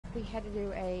we had to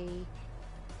do a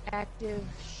active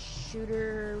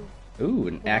shooter. Ooh,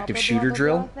 an blah, active blah, shooter blah,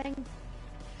 drill? blah thing.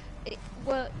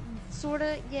 Well,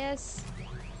 sorta, yes.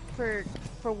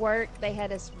 For work, they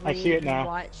had us read I see it now. and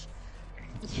watch.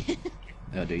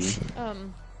 Oh, do you?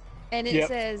 And it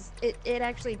says it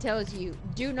actually tells you,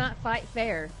 do not fight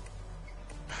fair.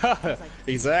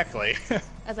 Exactly. I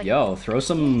was like, Yo, throw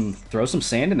some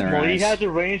sand in their Well, eyes. he has a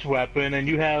ranged weapon, and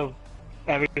you have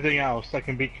everything else that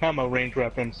can become a ranged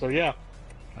weapon. So yeah.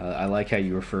 I like how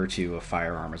you refer to a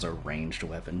firearm as a ranged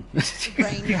weapon.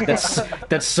 Ranged.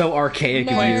 That's so archaic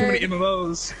of Too you. many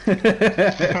MMOs.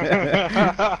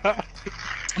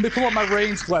 Let me pull up my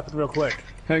ranged weapon real quick.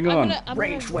 Hang on, I'm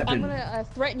weapon. gonna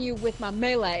threaten you with my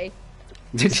melee.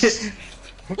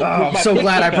 Oh, I'm so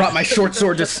glad I brought my short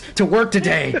sword to work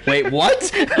today. Wait,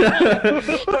 what?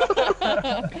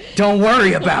 Don't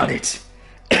worry about it.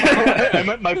 I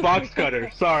meant my box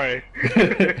cutter. Sorry.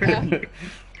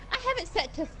 I have it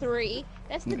set to 3.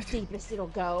 That's the deepest it'll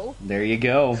go. There you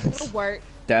go. It'll work.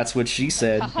 That's what she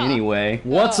said. Anyway,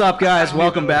 what's up, guys?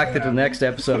 Welcome back to the next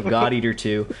episode of God Eater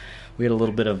 2. We had a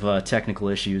little bit of technical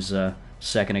issues a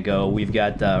second ago. We've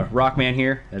got Rockman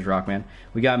here. There's Rockman.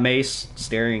 We got Mace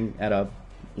staring at a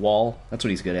wall. That's what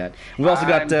he's good at. We've also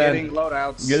got getting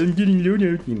loadouts. Getting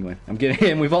loadouts. Anyway, I'm getting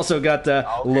him. We've also got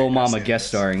Lil Mama guest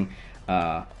starring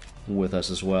with us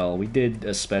as well. We did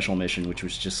a special mission, which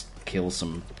was just kill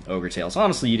some ogre tails.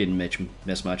 Honestly, you didn't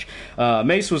miss much.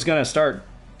 Mace was gonna start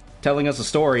telling us a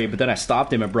story, but then I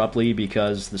stopped him abruptly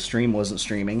because the stream wasn't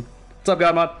streaming. What's up,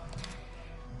 Godmod?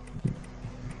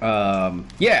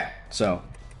 Yeah, so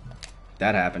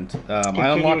that happened. I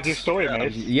unlocked with your story,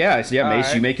 Mace. Mace.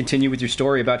 Right. You may continue with your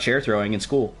story about chair throwing in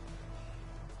school.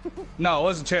 No, it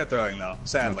wasn't chair throwing though.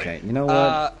 Sadly. Okay, you know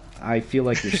what? I feel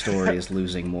like your story is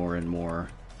losing more and more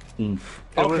oomph.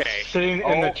 It was Okay. sitting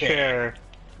in the chair.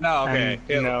 No, okay. And,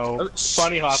 you know,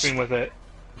 bunny hopping with it.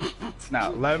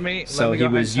 Now, let me. So let me he go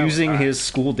ahead was and tell- using all right. his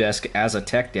school desk as a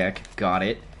tech deck. Got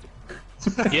it.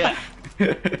 Yeah.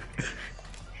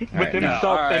 Alright, With now, himself in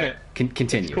alright. it.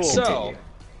 Continue. Cool. So, Continue.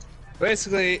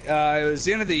 basically, it was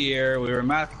the end of the year. We were in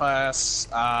math class.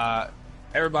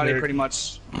 Everybody Nerd. pretty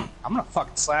much. I'm gonna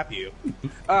fucking slap you.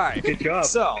 All right. Good job.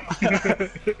 So,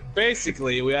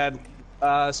 basically, we had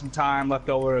some time left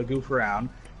over to goof around,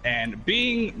 and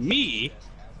being me,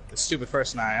 the stupid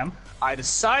person I am, I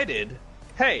decided,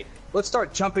 hey, let's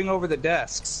start jumping over the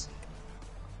desks.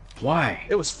 Why?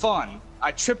 It was fun.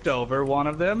 I tripped over one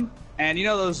of them, and you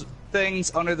know those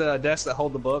things under the desk that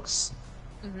hold the books?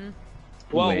 Mm-hmm.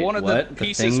 Well, Wait, one of what? the The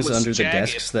pieces things was under jagged. the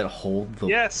desks that hold the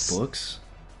Yes. books?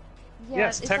 Yeah,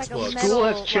 Yes, it's textbooks. Like a School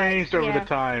metal, has changed over yeah. the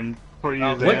time for you,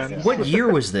 Oh, Dan. What year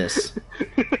was this?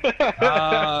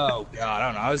 Oh god, I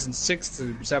don't know. I was in 6th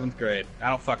to 7th grade. I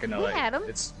don't fucking know. We Like, had 'em.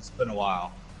 it's been a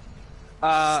while.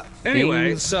 Anyway,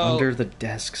 Things so under the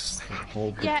desks that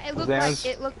hold the Yeah, it looked That's-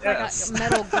 like Yes. a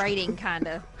metal grating kind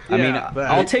of. I mean, Yeah, but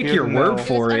I'll take you your know. word It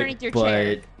for was it, underneath your but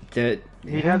chair. that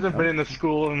He hasn't been in the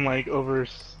school in like over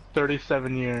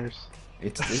 37 years.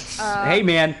 it's hey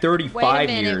man, 35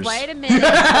 years. Wait a minute.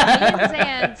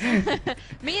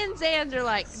 Me and Zan's are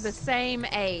like the same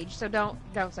age, so don't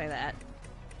say that.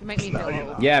 You make me feel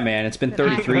old. Yeah, man, it's been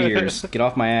 33 years. Get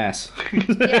off my ass. Yeah,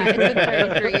 it's been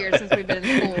 33 years since we've been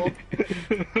in school.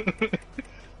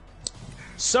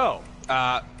 so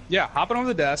yeah, hopping over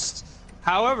the desks.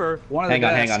 However, one of the Hang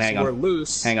on, desks hang on. were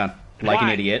loose. Hang on. Like an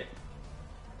Why? idiot.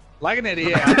 Like an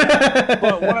idiot.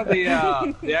 But one of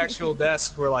the actual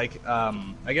desks were like,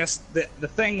 I guess the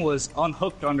thing was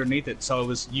unhooked underneath it, so it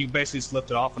was you basically just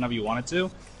lift it off whenever you wanted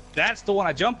to. That's the one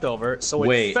I jumped over, so it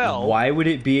Wait, fell. why would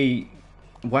it be...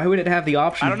 Why would it have the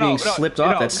option I of don't being know. No, slipped you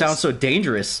off? know, That sounds just- so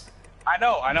dangerous. I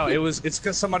know. It's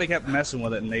because somebody kept messing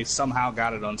with it and they somehow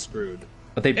got it unscrewed.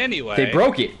 But they Anyway. they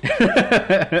broke it.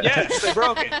 Yes, they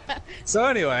broke it. So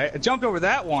anyway, I jumped over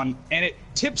that one and it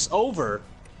tips over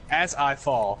as I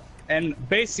fall. And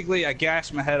basically I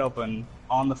gashed my head open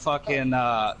on the fucking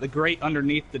the grate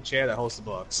underneath the chair that holds the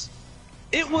books.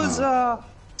 It was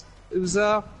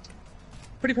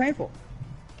pretty painful.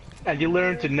 And you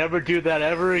learned to never do that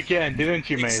ever again, didn't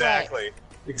you, mate? Exactly.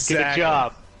 Good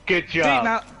job. Good See, job.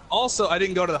 now, also, I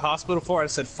didn't go to the hospital for it. I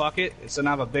said, fuck it. So now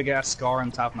I have a big-ass scar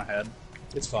on top of my head.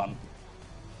 It's fun.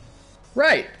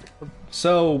 Right.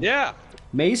 So, Yeah.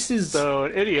 Mace is So,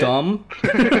 an idiot. dumb.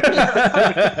 Hey,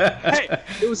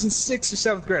 it was in 6th or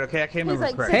 7th grade, okay? I can't remember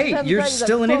He's like, correctly. Hey, you're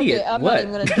still an idiot. I'm What?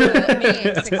 not even gonna do it. I mean,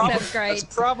 it's That's seventh grade.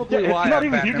 probably It's why not I'm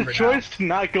even bad your memory choice to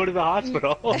not go to the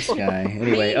hospital. This guy.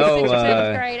 Anyway, Me, sixth or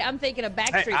seventh oh, grade, I'm thinking of Now.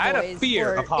 Backstreet Hey, I had a Boys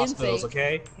fear or of hospitals, NSYNC.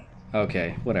 okay?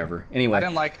 Okay, whatever. Anyway, I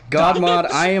didn't like God mod.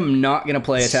 I am not gonna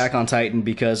play Attack on Titan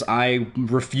because I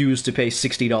refuse to pay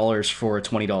 $60 for a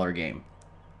 $20 game.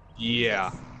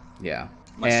 Yeah. Yeah.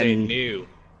 Must say new.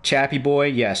 Chappy boy,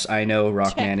 yes, I know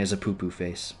Rockman is a poo-poo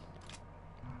face.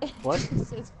 What?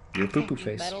 This is You're a poo-poo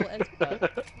face. metal as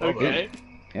fuck. Okay.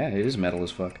 Yeah, it is metal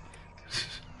as fuck.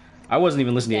 I wasn't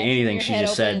even listening to Bashing anything your she head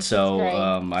just open said, in so sixth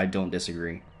grade. I don't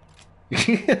disagree.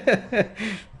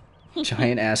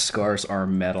 Giant ass scars are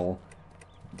metal.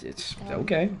 It's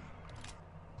okay.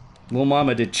 Lil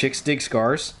Mama, did chicks dig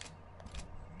scars?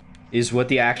 Is what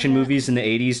the action movies in the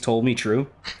 80s told me true?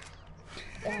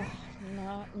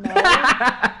 No.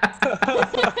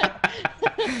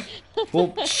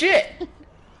 Well, shit!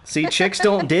 See, chicks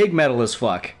don't dig metal as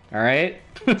fuck, alright?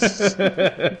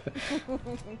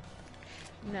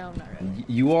 No, not really.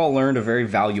 You all learned a very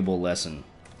valuable lesson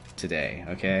today,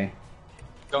 okay?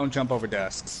 Don't jump over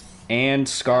desks. And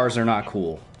scars are not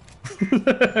cool.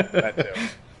 That too.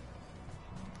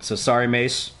 So sorry,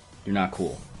 Mace, you're not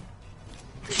cool.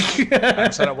 I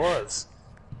said I was.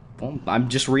 Well, I'm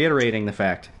just reiterating the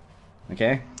fact,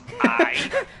 okay?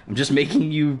 I'm just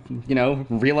making you,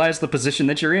 realize the position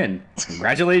that you're in.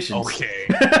 Congratulations. Okay.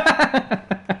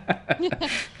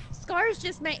 Scars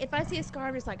just make. If I see a scar,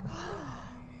 I'm just like,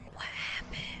 what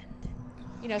happened?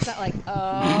 It's not like,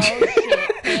 oh shit.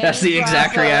 That's the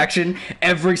exact Bravo. reaction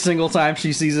every single time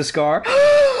she sees a scar.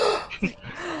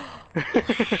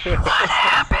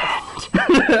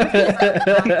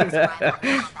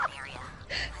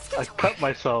 I cut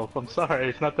myself. I'm sorry.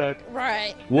 It's not that.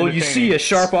 Right. Well, you Entertaining. see, a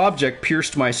sharp object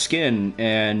pierced my skin,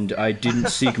 and I didn't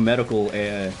seek medical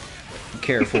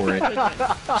care for it.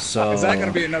 So Is that going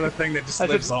to be another thing that just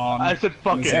lives on? I said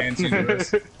fuck in Zan's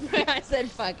universe? it. I said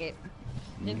fuck it.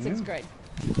 In sixth grade.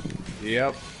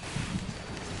 Yep.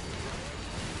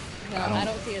 No, I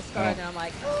don't see a scar, and I'm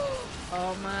like,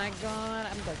 oh my god,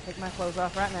 I'm gonna take my clothes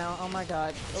off right now. Oh my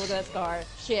god, look at that scar.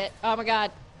 Shit. Oh my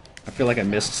god. I feel like I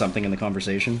missed something in the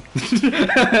conversation.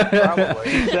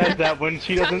 Probably. She said that when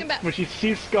she Talking about- when she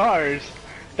sees scars,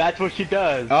 that's what she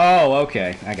does. Oh,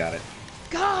 okay, I got it.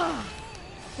 God.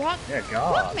 Rock. Yeah,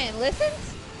 God. Rockman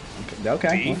listens.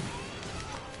 Okay. See? Well.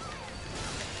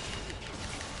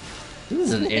 This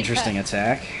is an interesting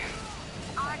attack.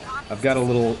 I've got a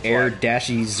little air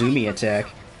dashy zoomy attack.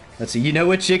 Let's see. You know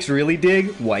what chicks really dig?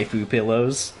 Waifu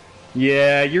pillows.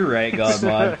 Yeah, you're right,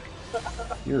 Godmod.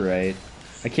 You're right.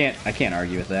 I can't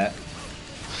argue with that.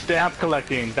 Stamp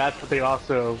collecting. That's what they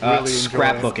also really enjoy.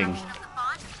 Scrapbooking.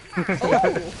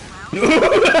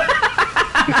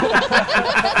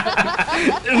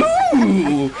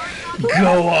 Ooh,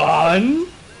 go on.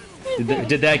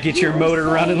 Did that get your motor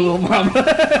running, little mama?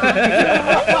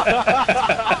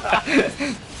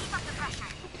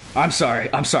 I'm sorry.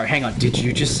 Hang on. Did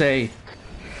you just say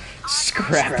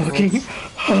scrapbooking?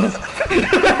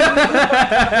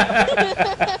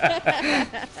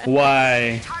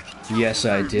 Why? Yes,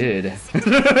 I did.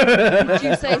 Did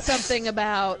you say something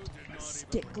about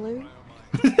stick glue?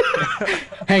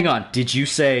 Hang on. Did you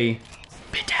say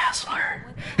bedazzler?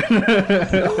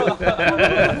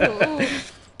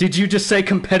 Did you just say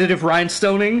competitive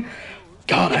rhine-stoning?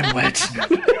 God, I'm wet.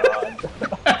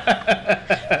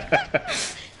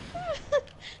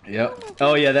 Yep.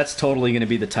 Oh yeah, that's totally gonna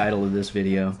be the title of this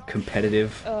video.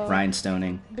 Competitive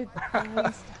rhine-stoning.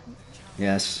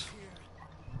 Yes.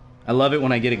 I love it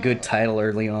when I get a good title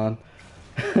early on.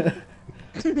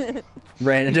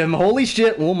 Random. Holy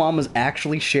shit, Lil Mama's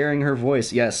actually sharing her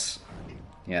voice. Yes.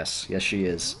 Yes, she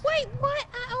is. Wait, what?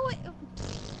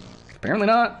 Apparently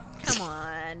not. Come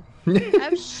on.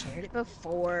 I've shared it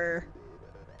before.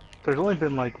 There's only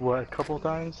been like what, a couple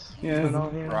times? Yeah. Been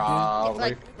on here?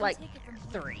 Probably. Like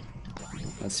 3.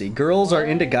 Let's see. Girls are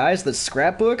into guys that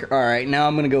scrapbook? Alright, now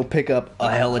I'm gonna go pick up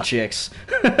a hell of chicks.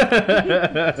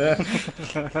 There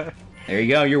you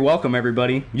go. You're welcome,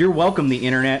 everybody. You're welcome, the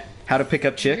internet. How to pick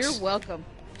up chicks? You're welcome.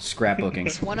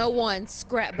 Scrapbooking. 101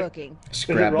 scrapbooking. Is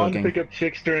it wrong to Scrapbooking. pick up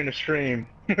chicks during a stream?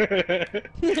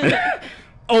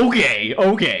 Okay.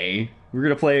 We're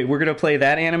gonna play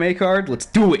that anime card? Let's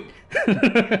do it!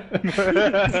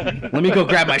 Let me go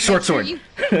grab my short sword. You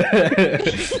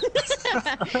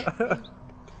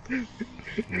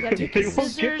have to They get won't get the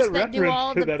scissors that do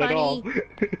all reference to the that at all. funny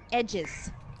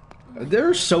edges. There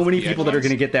are so many people that are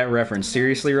gonna get that reference.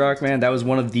 Seriously, Rockman? That was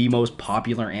one of the most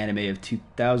popular anime of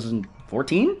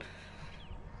 2014?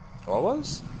 What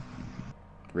was?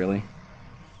 Really?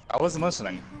 I wasn't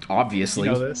listening. Obviously.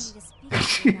 You know this?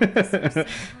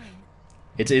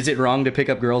 Is it wrong to pick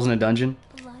up girls in a dungeon?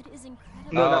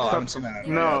 No, Oh, I that's haven't not. seen that.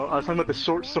 No, I was talking about the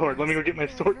short sword. Let me go get my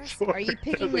short sword. Are you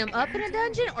picking them up in a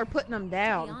dungeon or putting them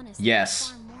down?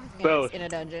 Yes. seconds Both. in a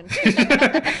dungeon.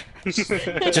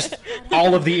 Just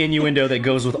all of the innuendo that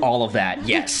goes with all of that.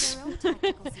 Yes.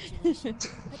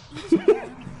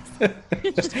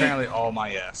 Just apparently all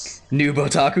my yes. Noob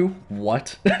otaku?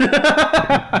 What?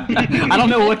 I don't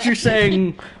know what you're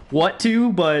saying what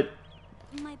to, but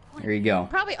there you go.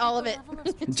 Probably all of it.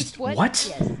 Just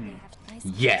what?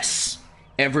 Yes.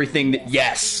 Everything that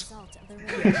yes.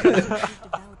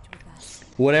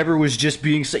 Whatever was just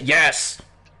being said. Yes.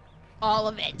 All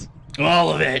of it. All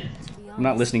of it. I'm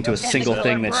not listening to a single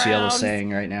thing that Ciel is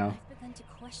saying right now.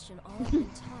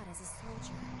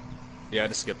 Yeah, I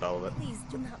just skipped all of it. Please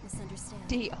do not misunderstand.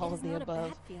 D, all of the It's not a above.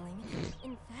 bad feeling.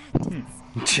 In fact,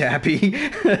 it's Chappy.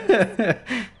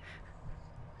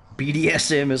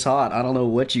 BDSM is hot. I don't know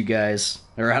what you guys,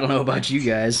 or I don't know about you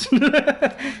guys. please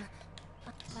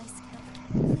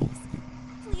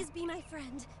be my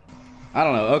friend. I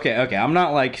don't know. Okay. I'm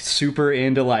not like super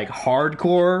into like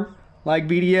hardcore like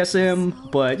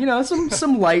BDSM, but you know,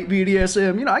 some light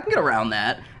BDSM. You know, I can get around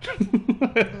that.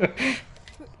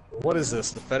 What is this?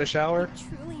 The fetish hour?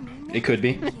 Truly mean It could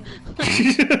be.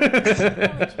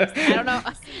 I don't know.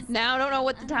 Now I don't know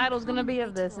what the title's gonna be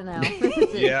of this now.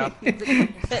 Yeah.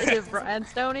 Competitive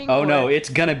Rhine-stoning? Oh no, or- it's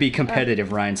gonna be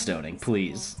competitive Rhine-stoning,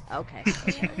 please. Okay.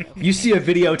 You see a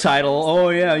video title, oh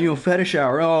yeah, you know, fetish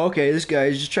hour. Oh, okay, this guy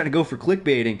is just trying to go for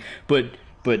clickbaiting, but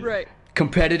Right.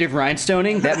 competitive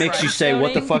Rhine-stoning, that makes you say,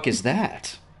 what the Rhine-stoning? fuck is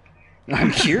that?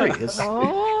 I'm curious.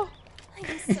 Oh, I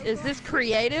am so is this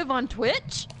creative on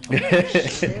Twitch? Shit.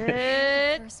 first, but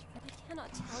I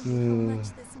cannot tell you how much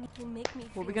this will make me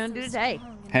What we feel gonna do so today?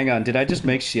 strong and Hang on, did I just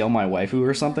make Ciel my waifu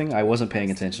or something? I wasn't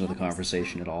paying attention to the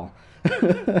conversation at all.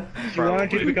 She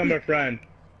wanted you to become her friend.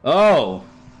 Oh!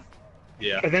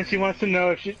 Yeah. And then she wants to know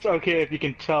if it's okay if you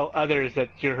can tell others that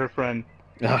you're her friend.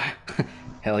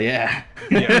 Hell yeah.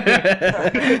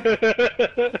 Yeah.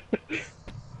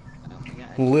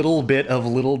 Little bit of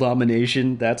little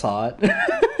domination, that's hot.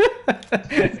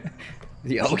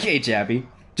 Yeah, okay, Chappy.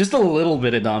 Just a little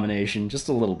bit of domination, just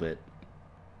a little bit.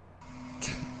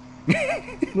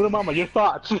 Little mama, your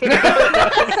thoughts. Your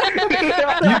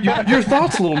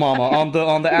thoughts, little mama,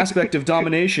 on the aspect of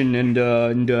domination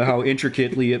and how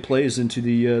intricately it plays into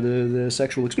the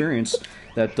sexual experience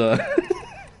that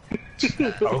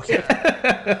Okay.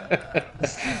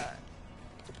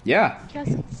 yeah.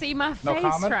 Just see my No face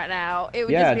comment? right now. It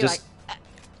would Yeah, just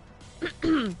be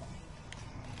like,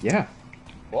 Yeah.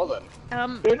 Well then.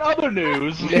 In other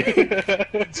news,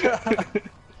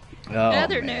 Oh, in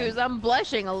other man. news, I'm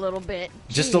blushing a little bit.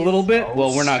 Just a Jeez. little bit? Oh,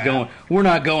 Well, we're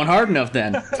not going hard enough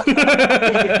then. That's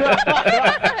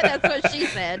what she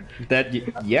said. That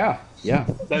yeah.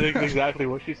 that is exactly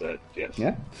what she said. Yes.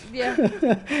 Yeah. Yeah.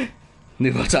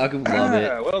 New otaku, love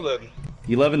it. Well then.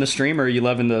 You loving the stream or you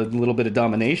loving the little bit of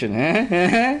domination,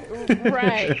 huh?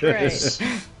 Right.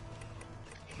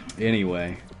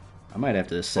 Anyway, I might have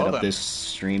to set Well up then. this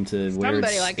stream to where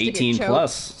Somebody it's likes to get 18 choked.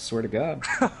 plus. Swear to God.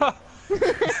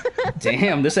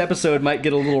 Damn, this episode might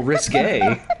get a little risque.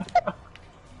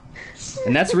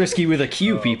 And that's risky with a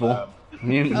Q, people. I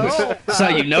mean, Oh. that's how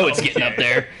you know it's getting up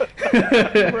there.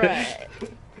 Right.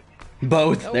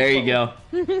 Both. There you go.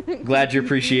 Glad you're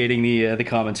appreciating the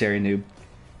commentary, noob.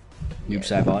 Noob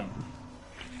Sapot.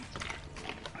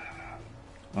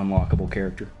 Unlockable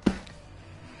character.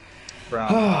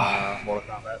 From Mortal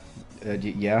Kombat.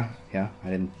 Yeah. I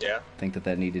didn't Yeah. think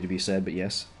that needed to be said, but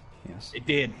yes. It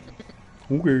did.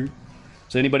 Okay.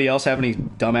 Does anybody else have any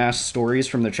dumbass stories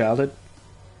from their childhood?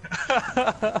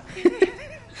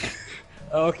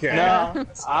 Okay. No,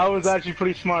 I was actually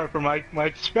pretty smart for my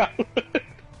childhood.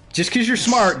 Just because you're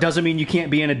smart doesn't mean you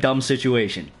can't be in a dumb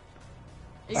situation.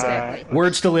 Exactly.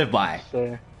 Words to live by.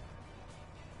 So,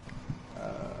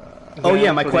 Oh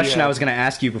yeah, my pretty, question I was going to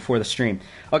ask you before the stream.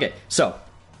 Okay, so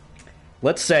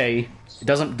let's say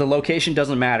the location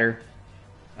doesn't matter,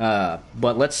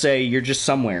 but let's say you're just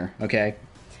somewhere, okay,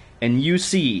 and you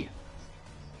see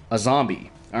a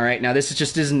zombie. All right, now this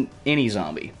just isn't any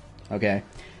zombie, okay.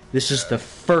 This is the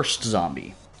first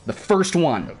zombie, the first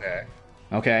one, Okay.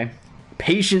 okay.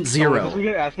 Patient was Zero. you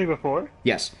gonna ask me before?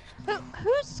 Yes,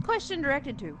 Who's question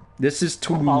directed to? this is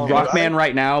to all of us. Rockman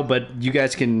right now, but you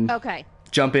guys can Okay.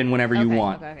 jump in whenever you Okay,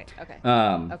 want. Okay. Okay.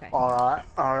 Okay. All right.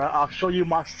 I'll show you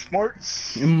my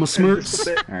smarts. My in just a smirts.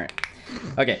 bit. Alright.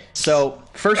 Okay, so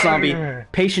first zombie,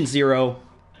 Patient Zero.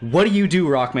 What do you do,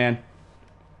 Rockman?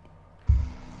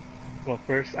 Well,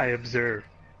 first I observe,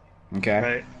 Okay.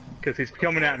 right? Because he's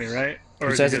coming at me, right? Or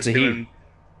Who is says he it's just a he? doing-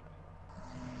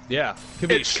 Yeah. Could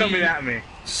be It's coming at me.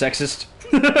 Sexist?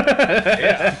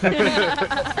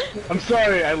 I'm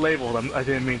sorry, I labeled. I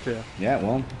didn't mean to. Yeah,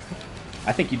 well,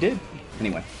 I think you did.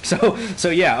 Anyway, so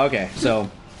yeah, okay, so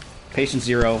Patient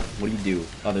zero. What do you do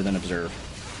other than observe?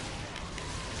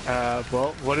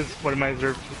 Well, what am I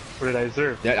observe? What did I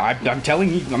observe? Yeah, I'm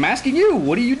telling you. I'm asking you.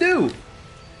 What do you do?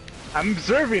 I'm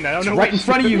observing. I don't It's know. right in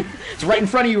front of you. It's right in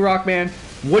front of you, Rockman.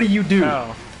 What do you do?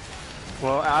 Oh.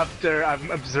 Well, after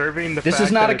I'm observing the. This fact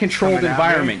is not that a it's controlled coming at me-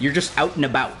 environment. You're just out and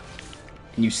about,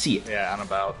 and you see it. Yeah, I'm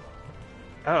about.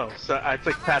 Oh, so it's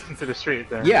like passing through the street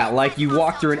then. Yeah, like you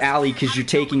walk through an alley because you're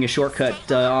taking a shortcut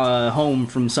home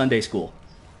from Sunday school.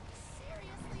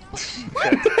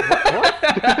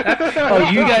 Oh,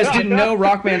 you guys didn't know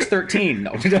Rockman's 13.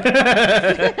 No. And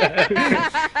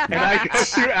I go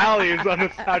through alleys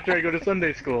after I go to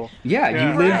Sunday school. Yeah,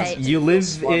 Yeah. Right. you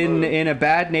live in a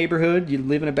bad neighborhood. You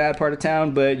live in a bad part of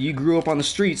town, but you grew up on the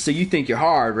streets, so you think you're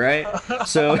hard, right?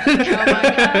 So. Oh my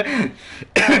god.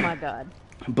 Oh my god.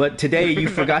 But today you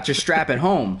forgot your strap at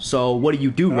home. So what do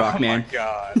you do, Rockman?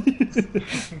 Oh my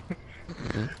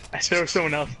god. I throw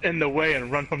someone else in the way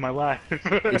and run for my life.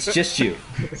 It's just you.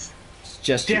 It's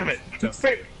just Damn you. it!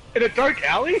 Wait, in a dark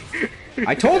alley?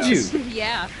 I told you.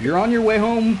 Yeah. You're on your way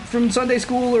home from Sunday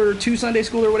school or to Sunday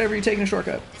school or whatever. You're taking a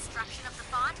shortcut.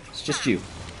 It's just you.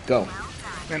 Go.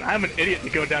 Man, I'm an idiot to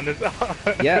go down this.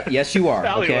 Yeah. Yes, you are.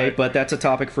 Alleyway. Okay, but that's a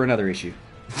topic for another issue.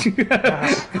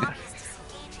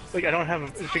 Like, I don't have a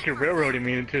think you're railroading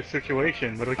me into a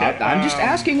situation, but okay. I'm just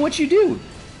asking what you do.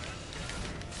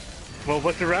 Well,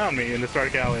 what's around me in this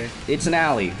dark alley? It's an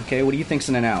alley. Okay, what do you think's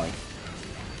in an alley?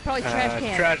 Probably trash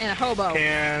can Trash and a hobo.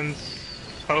 cans,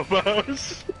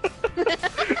 hobos.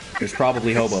 There's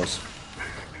probably hobos.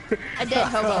 A dead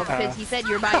hobo because you said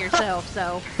you're by yourself,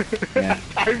 so. Yeah.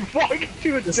 I walked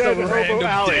into a Just a dead hobo random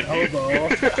alley. dead hobo.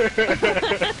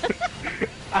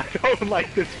 I don't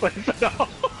like this place at all.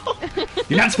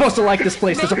 You're not supposed to like this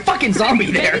place. There's a fucking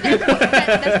zombie there. Maybe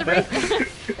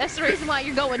that's the reason why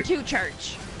you're going to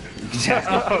church.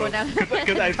 Exactly.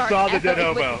 Because I saw the dead With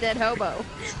hobo. the dead hobo.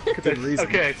 Good reason.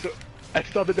 Okay, so I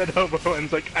saw the dead hobo and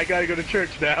it's like, I gotta go to church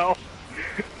now.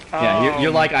 Yeah,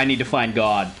 you're like, I need to find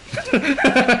God.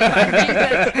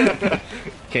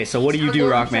 Okay, so what do you do,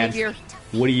 Lord and Rockman? Savior.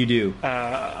 What do you do?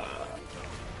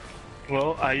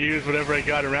 Well, I use whatever I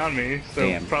got around me, so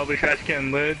Damn. probably trash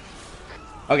can lid.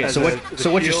 Okay, as so a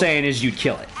what you're shield? saying is you'd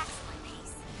kill it.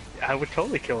 I would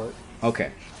totally kill it.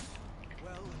 Okay.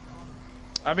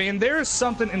 I mean, there is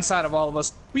something inside of all of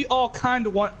us. We all kind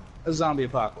of want a zombie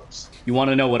apocalypse. You want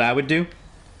to know what I would do?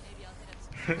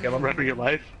 Run for your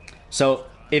life. So,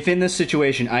 if in this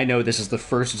situation I know this is the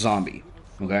first zombie,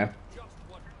 okay?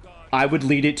 I would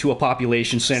lead it to a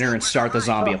population center and start the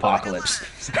zombie apocalypse.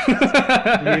 Like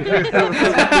I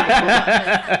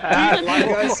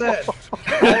said,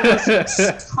 all of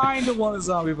us kind of want a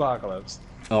zombie apocalypse.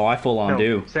 Oh, I full on No,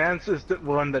 do. Sans is the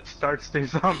one that starts the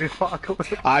zombie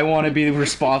apocalypse. I want to be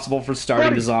responsible for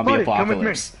starting the zombie buddy,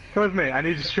 apocalypse. Come with me. I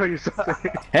need to show you something.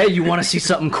 Hey, you want to see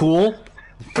something cool?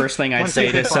 First thing I'd Wanna say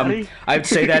see to the some, body? I'd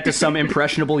say that to some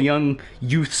impressionable young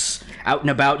youths out and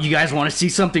about. You guys want to see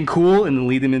something cool, and then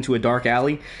lead them into a dark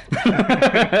alley.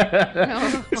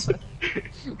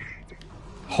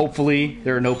 Hopefully,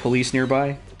 there are no police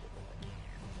nearby.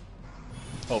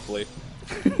 Hopefully.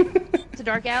 It's a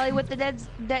dark alley with the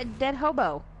dead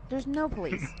hobo. There's no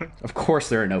police. Of course,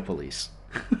 there are no police.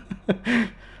 Because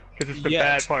it's the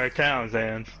Yes. bad part of town,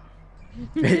 Sans.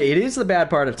 It is the bad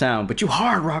part of town, but you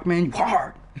hard, Rockman, you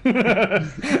hard.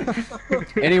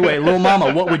 Anyway, Lil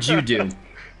Mama, what would you do?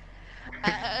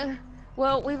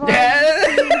 Well, we've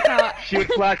already seen how... She would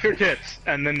flash her tits,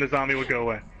 and then the zombie would go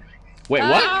away. Wait,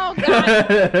 what? Oh,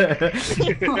 God.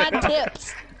 My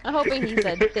tips. I'm hoping he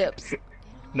said tips.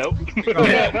 Nope.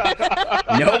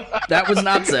 Nope, that was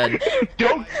not said.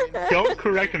 Don't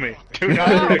correct me. Do not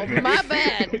Oh, correct me. my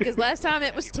bad, because last time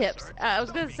it was tips. I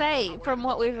was going to say, from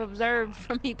what we've observed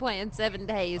from me playing 7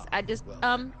 days, I just,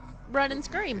 run and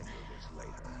scream.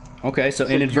 Okay, so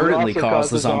inadvertently You also caused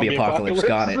the caused zombie apocalypse.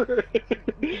 Got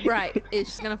it. Right. It's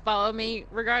just going to follow me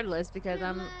regardless, because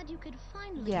I'm...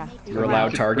 Yeah. You're a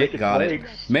loud target. Got it.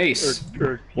 Mace,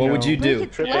 what would you do? Look,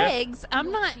 it's legs. I'm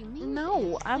not...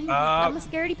 No. I'm a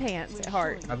scaredy pants at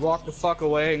heart. I'd walk the fuck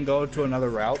away and go to another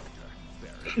route.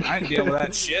 I ain't deal with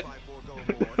that shit.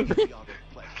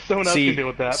 Someone else can deal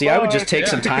with that. See, I would just Bye. take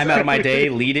some time out of my day,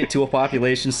 lead it to a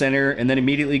population center, and then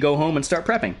immediately go home and start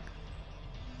prepping.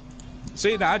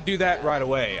 See, now I'd do that right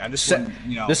away. I just wouldn't,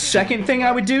 you know. The second thing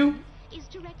I would do,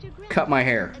 cut my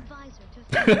hair.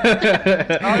 Oh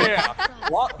yeah.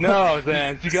 No,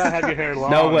 Sans, you gotta have your hair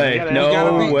long. No way, You gotta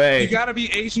no have- way. You gotta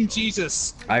be Asian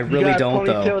Jesus. I you really gotta don't,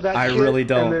 ponytail though. that I shit, really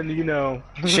don't. And then, you know,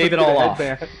 Shave it get a all off.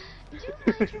 headband.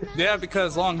 Yeah,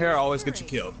 because long hair always gets you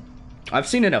killed. I've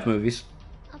seen enough movies.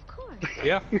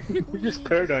 Yeah. You're just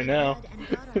paranoid now.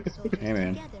 Hey,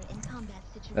 man.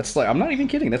 That's like, I'm not even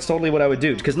kidding. That's totally what I would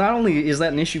do. Because not only is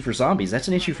that an issue for zombies, that's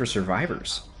an issue for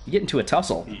survivors. You get into a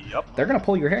tussle, they're gonna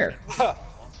pull your hair.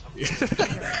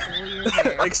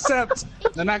 Except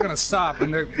they're not gonna stop,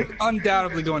 and they're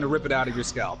undoubtedly going to rip it out of your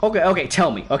scalp. Okay,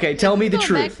 tell me. Okay, tell me the Going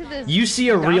truth. back to this You see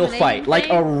a real dominating fight, like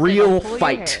thing, a they're real gonna pull your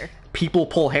fight. hair. People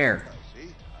pull hair.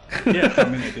 Yeah, I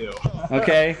mean they do.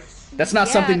 Okay? That's not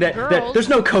Yeah, something that girls. there's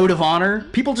no code of honor.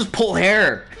 People just pull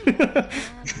hair.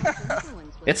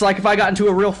 It's like if I got into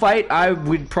a real fight, I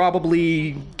would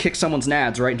probably kick someone's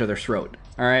nads right into their throat.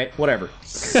 Alright, whatever.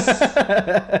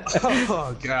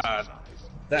 Oh god,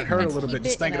 that hurt a little bit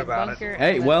just thinking about it.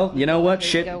 Hey, well, you know what?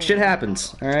 Shit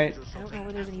happens. Alright? I don't know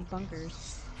where there's any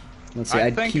bunkers. Let's see, I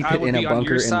I'd think keep I it would in a be on bunker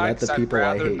your and side, let the 'cause I'd people I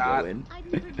rather hate not- go in. I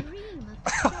never dream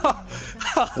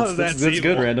of That's evil.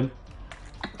 good, Random.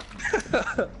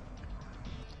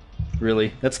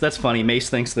 Really? That's funny. Mace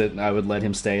thinks that I would let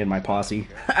him stay in my posse.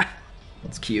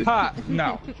 That's cute. Ha!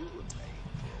 No,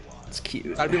 That's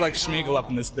cute. I'd be like Schmeagol up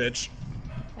in this bitch.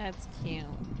 That's cute.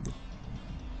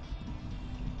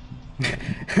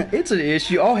 It's an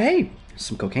issue. Oh, hey!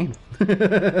 Some cocaine.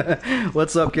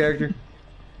 What's up, character?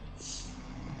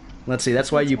 Let's see,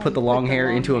 that's why you put the long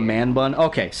hair into a man bun.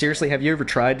 Okay, seriously, have you ever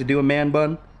tried to do a man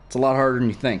bun? It's a lot harder than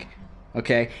you think.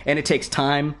 Okay? And it takes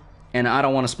time, and I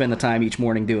don't want to spend the time each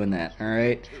morning doing that,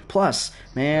 alright? Plus,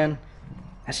 man,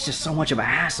 that's just so much of a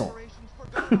hassle.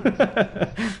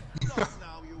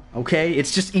 Okay?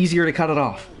 It's just easier to cut it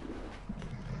off.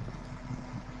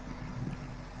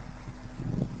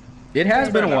 It has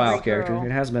been a while, character.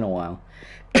 It has been a while.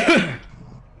 It's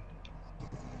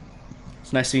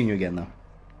nice seeing you again, though.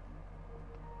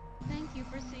 Thank you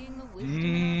for seeing the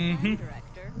wisdom of my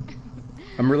director.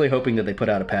 I'm really hoping that they put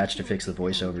out a patch to fix the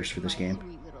voiceovers for this game.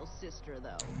 Sweet little sister,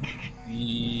 though.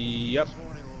 Yep.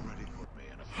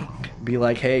 Be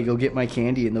like, hey, go get my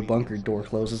candy, and the bunker door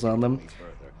closes on them.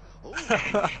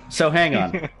 So hang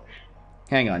on.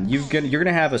 Hang on. You're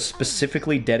gonna have a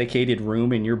specifically dedicated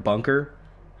room in your bunker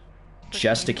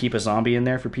just to keep a zombie in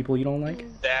there for people you don't like?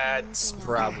 That's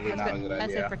probably not a good I said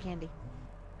idea. for candy.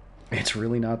 It's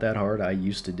really not that hard. I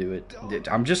used to do it.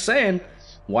 I'm just saying,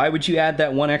 why would you add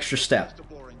that one extra step?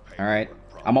 Alright?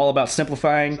 I'm all about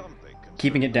simplifying,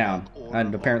 keeping it down.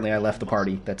 And apparently I left the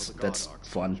party. That's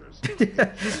fun.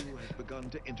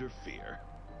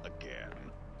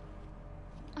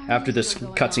 After this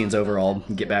cutscene's over, I'll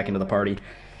get back into the party.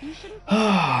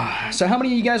 So how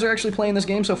many of you guys are actually playing this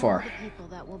game so far?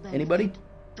 Anybody?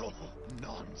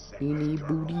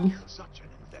 Anybody?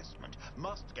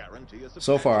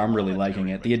 So far, I'm really liking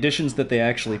it. The additions that they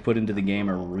actually put into the game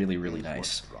are really, really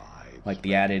nice. Like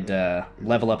the added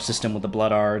level up system with the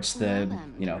blood arts, the,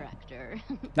 you know...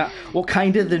 well,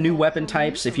 kind of the new weapon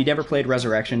types. If you'd ever played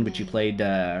Resurrection, but you played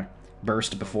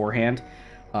Burst beforehand,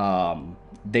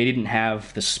 they didn't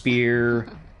have the spear,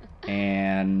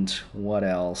 and what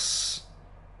else?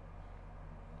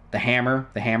 The hammer.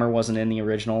 The hammer wasn't in the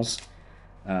originals.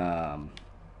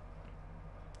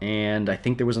 And I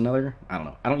think there was another. I don't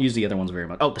know. I don't use the other ones very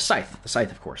much. Oh, the scythe. The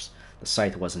scythe, of course. The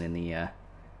scythe wasn't in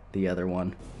the other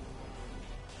one.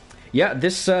 Yeah,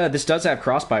 this does have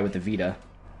cross-buy with the Vita.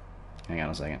 Hang on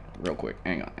a second, real quick.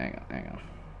 Hang on.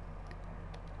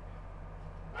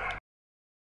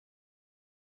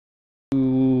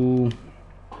 Ooh.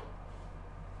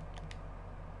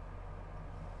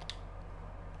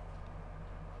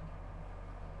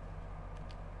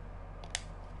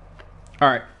 All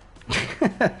right.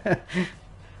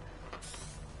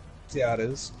 See how it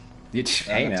is.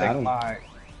 Hey man, I don't.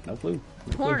 No clue.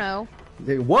 Porno.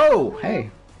 Whoa! Hey,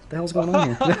 what the hell's going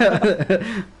on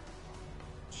here?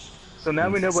 So now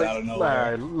we know It's out of what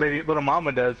nowhere. little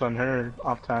mama does on her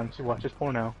off time. She watches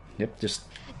porno. Yep, just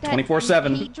That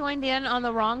 24/7. He joined in on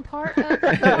the wrong part of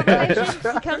the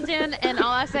conversation. He comes in, and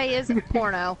all I say is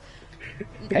porno.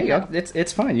 Hey,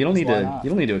 it's fine. You don't need Why to. not?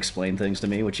 You don't need to explain things to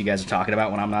me. What you guys are talking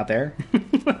about when I'm not there.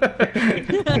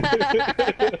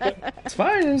 It's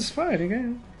fine. It's fine.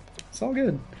 Okay, it's all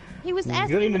good. He was You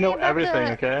asking don't need to me know about everything,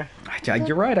 the, okay?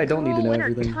 You're right. I don't need to girl know with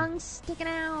everything. Her tongue sticking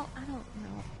out. I don't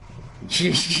know.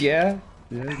 Yeah.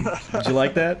 Did you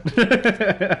like that?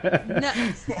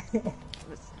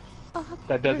 No.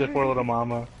 That does it for little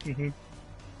mama.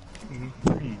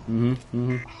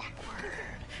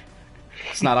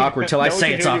 It's not awkward till I No one say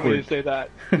can it's hear you when you awkward. say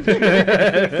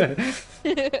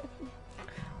that.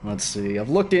 Let's see. I've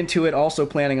looked into it. Also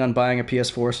planning on buying a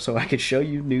PS4 so I could show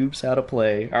you noobs how to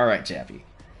play. All right, Chappie.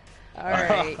 All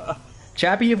right.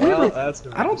 Chappie, have we Well, ever? that's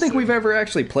I don't think we've ever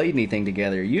actually played anything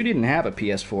together. You didn't have a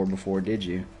PS4 before, did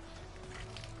you?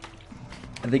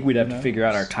 I think we'd have to figure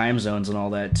out our time zones and all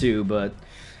that too, but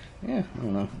yeah, I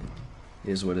don't know.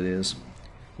 It is what it is.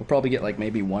 We'll probably get like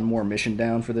maybe one more mission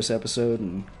down for this episode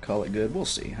and call it good. We'll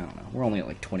see. I don't know. We're only at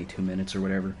like 22 minutes or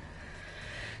whatever.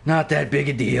 Not that big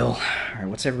a deal. All right,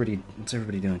 what's everybody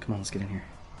doing? Come on, let's get in here.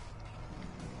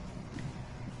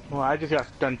 Well, I just got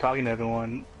done talking to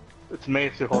everyone. It's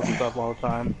Mace who holds us up all the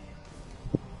time.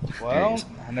 Well,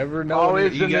 I never know.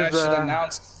 Always You in guys his, should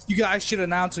announce. You guys should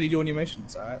announce when you're doing your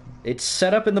missions. All right. It's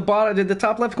set up in the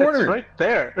top left corner. It's right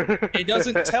there. It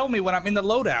doesn't tell me when I'm in the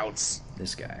loadouts.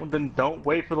 This guy. Well, then don't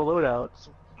wait for the loadouts.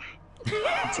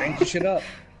 Change your shit up.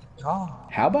 Oh.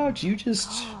 How about you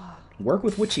just work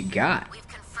with what you got? We've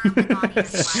confirmed the body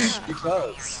is left.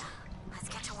 Because. Let's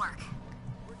get to work.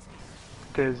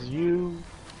 Because you...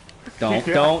 Don't,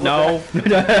 no.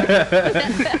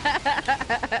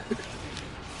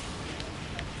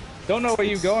 Don't know where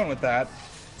you're going with that.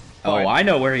 Oh, I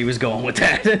know where he was going with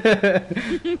that.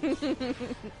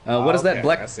 What is that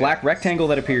black rectangle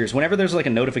that appears? Whenever there's like a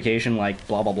notification like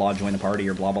blah blah blah join the party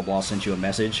or blah blah blah sent you a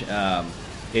message,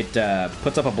 it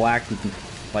puts up a black,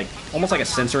 like almost like a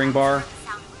censoring bar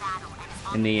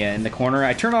in the corner.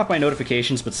 I turn off my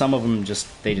notifications, but some of them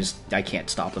I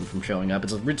can't stop them from showing up.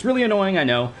 It's really annoying, I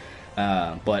know,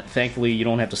 but thankfully you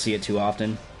don't have to see it too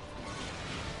often.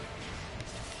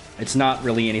 It's not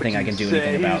really anything I can do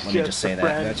anything about. Let me just say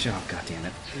that. Oh, God damn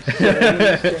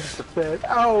it.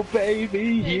 Oh,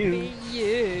 baby,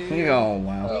 you. Oh,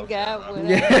 wow. You got what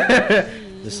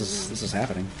This is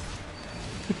happening.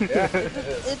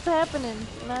 It's happening.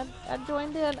 And I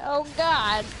joined in. Oh,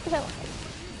 God.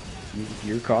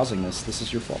 You're causing this. This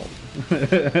is your fault.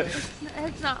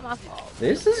 It's not my fault.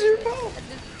 This is your fault.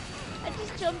 I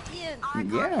just jumped in.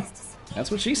 Yeah. That's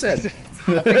what she said.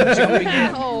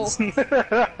 Ow.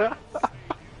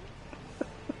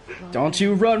 Don't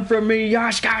you run from me,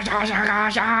 Yashka!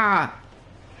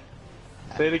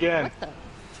 Say it again.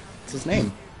 What's his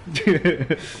name?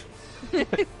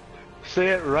 Say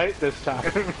it right this time.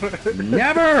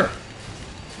 Never!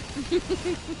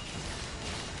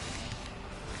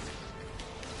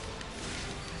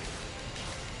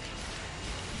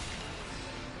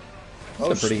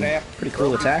 That's a pretty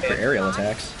cool attack for aerial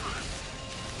attacks.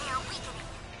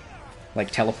 Like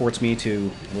teleports me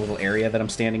to a little area that I'm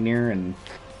standing near and...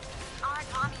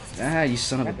 Ah, you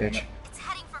son of a bitch.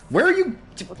 Where are you?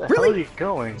 Where Really? are you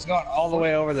going? He's going all the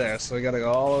way over there, so we gotta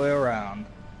go all the way around.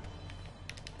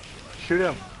 Shoot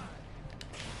him.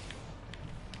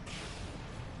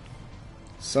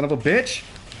 Son of a bitch.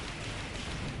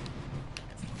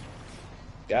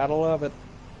 Gotta love it.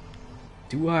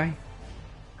 Do I?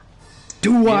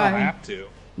 You don't have to.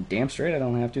 Damn straight I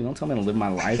don't have to. Don't tell me to live my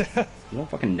life. You don't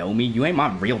fucking know me. You ain't my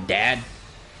real dad.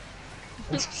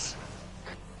 A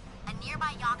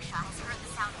nearby Yaksha has heard the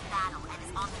sound of battle and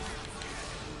is on the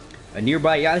move. A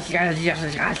nearby... Enemy is down.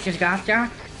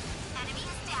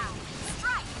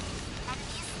 Strike.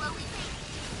 Enemy is slowly fading.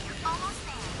 You're almost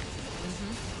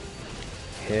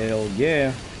there. Hell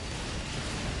yeah.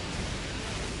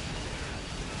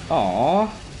 Aw.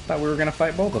 Thought we were gonna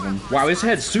fight both of them. Wow, his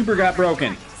head super got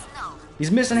broken. He's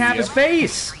missing half his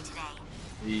face.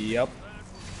 Yep.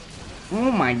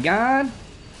 Oh my god.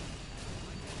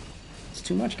 It's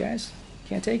too much, guys.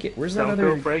 Can't take it. Where's that Don't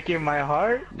other... go breaking my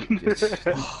heart.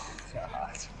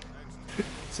 God.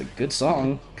 It's a good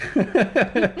song.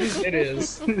 It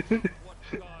is.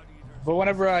 But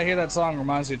whenever I hear that song, it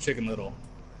reminds me of Chicken Little.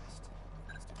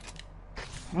 I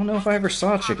don't know if I ever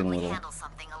saw Chicken Little. Handle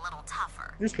something a little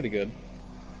tougher. It was pretty good.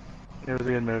 It was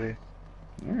a good movie.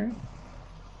 Alright.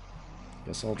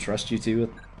 Guess I'll trust you two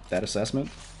with that assessment.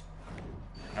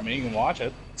 I mean, you can watch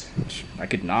it. I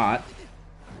could not.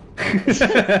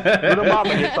 Little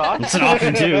Mama, your thoughts? It's an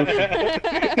option too.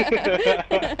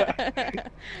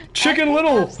 Chicken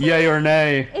Little! Yay or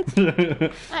nay?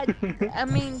 I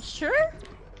mean, sure.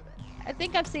 I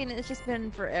think I've seen it. It's just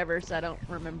been forever, so I don't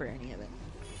remember any of it.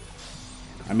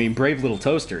 I mean, Brave Little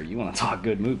Toaster, you want to talk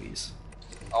good movies.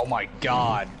 Oh my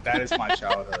god, that is my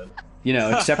childhood. You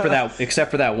know, except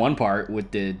for that one part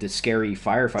with the scary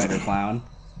firefighter clown.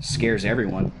 Scares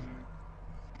everyone.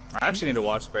 I actually need to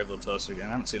watch Brave Little Toaster again.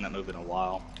 I haven't seen that movie in a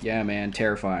while. Yeah, man,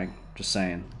 terrifying. Just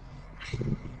saying.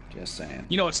 Just saying.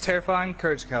 You know what's terrifying?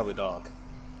 Courage the Cowardly Dog.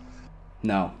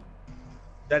 No.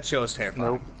 That show is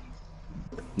terrifying.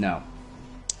 Nope. No.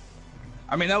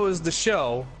 I mean, that was the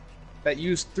show that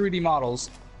used 3D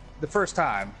models the first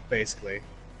time, basically.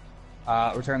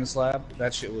 Return the Slab.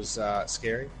 That shit was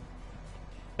scary.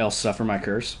 Else suffer my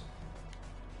curse.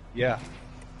 Yeah.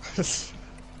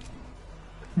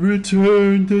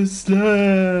 Return the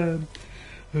slab.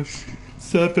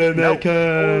 Suffer my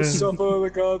curse. Suffer the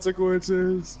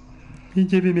consequences.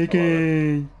 Return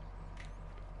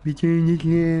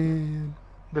again.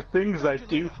 The things I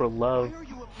do for love.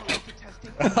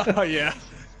 Oh yeah.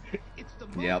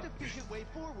 Yep.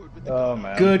 Oh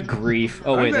man. Good grief.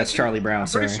 Oh wait, that's Charlie Brown. I'm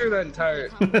Sorry. pretty sure that entire.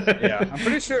 Yeah, I'm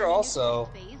pretty sure also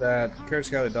that Courage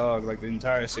the Cowardly Dog, like the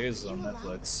entire series, is on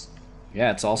Netflix.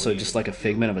 Yeah, it's also just like a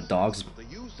figment of a dog's,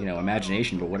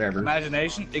 imagination, but whatever.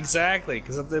 Imagination, exactly.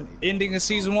 Because at the ending of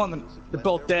season 1, they're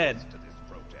both dead.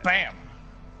 Bam.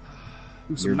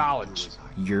 Some knowledge.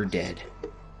 You're dead.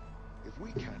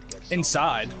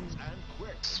 Inside.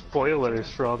 Spoilers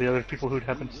for all the other people who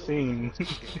haven't seen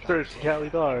Courage the Cowardly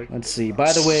Dog. Let's see.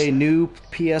 By the way, new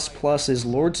PS Plus is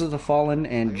Lords of the Fallen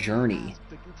and Journey.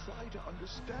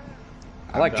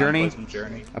 I like Journey.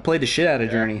 I played the shit out of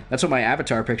Journey. That's what my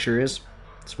avatar picture is.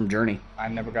 It's from Journey. I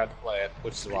never got to play it,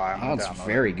 which is why I'm it's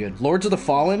very good. Lords of the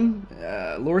Fallen?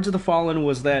 Lords of the Fallen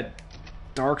was that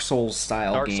Dark Souls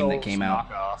style game that came out.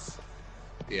 Knockoff.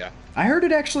 Yeah. I heard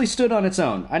it actually stood on its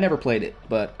own. I never played it,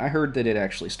 but I heard that it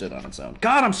actually stood on its own.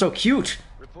 God, I'm so cute!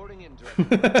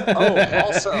 Oh,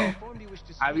 also,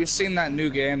 have you seen that new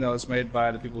game that was made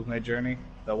by the people who made Journey?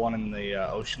 The one in the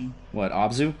ocean? What,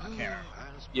 Abzu?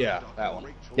 Yeah, that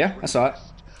one. Yeah, I saw it.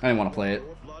 I didn't want to play it.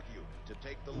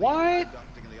 What?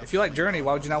 If you like Journey,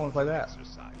 why would you not want to play that?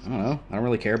 I don't know. I don't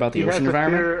really care about the He ocean has a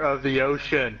environment. fear of the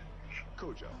ocean.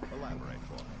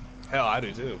 Hell, I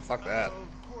do too. Fuck that.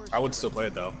 I would still play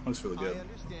it though. It looks really good.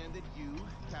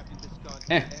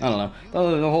 I don't know.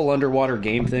 The whole underwater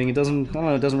game thing, it doesn't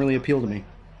really appeal to me.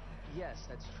 Yes,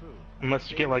 that's true.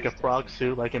 Unless you get like a frog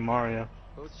suit like in Mario.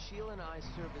 Both Sheila and I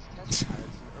served as test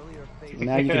pilots in earlier phases.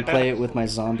 Now you can play it with my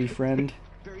zombie friend.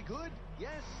 Very good.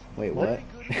 Yes. Wait, what?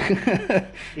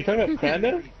 You talking about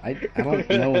Panda? I don't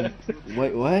know.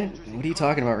 Wait, what? What are you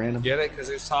talking about, Random? Get it? Because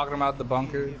he was talking about the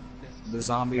bunker, the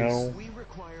zombies. No.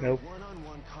 Nope.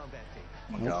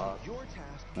 Oh my god.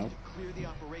 Nope.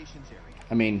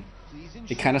 I mean,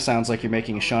 it kind of sounds like you're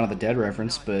making a Shaun of the Dead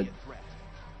reference, but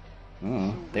I don't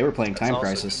know. They were playing Time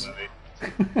Crisis.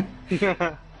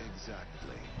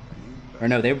 Or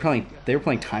no, they were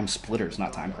playing Time Splitters,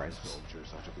 not Time Crisis.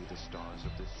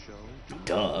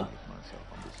 Duh.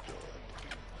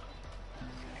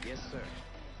 Yes, sir.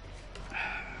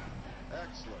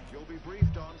 Excellent. You'll be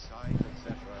briefed on site,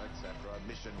 etc.,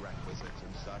 mission requisites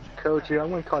and such. Koji, I'm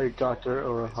gonna call you Dr.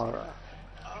 Urahara.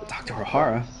 Dr.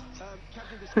 O'Hara?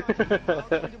 Captain Descartes, I'll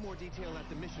go into more detail at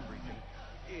the mission briefing,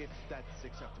 if that's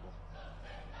acceptable.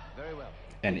 Very well.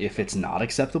 And if it's not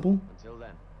acceptable? Until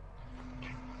then.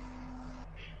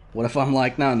 What if I'm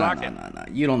like, no,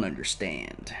 you don't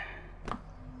understand.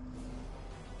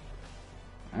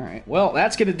 Alright, well,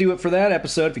 that's going to do it for that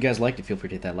episode. If you guys liked it, feel free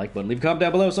to hit that like button, leave a comment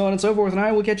down below, so on and so forth, and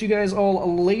I will catch you guys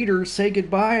all later. Say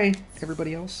goodbye,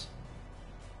 everybody else.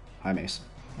 Hi, Mace.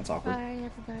 That's awkward. Bye,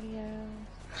 everybody else.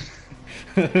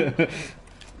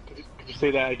 Could you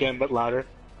say that again, but louder?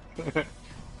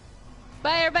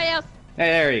 Bye, everybody else.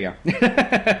 Hey, there you go.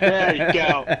 There you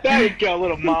go. There you go,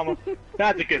 little mama.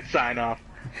 That's a good sign off.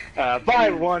 Bye,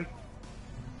 everyone.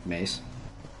 Mace.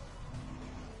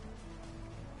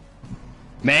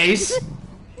 Mace?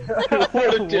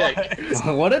 What a dick.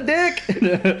 What a dick!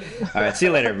 Alright, see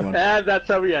you later, everyone. And that's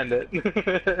how we end it.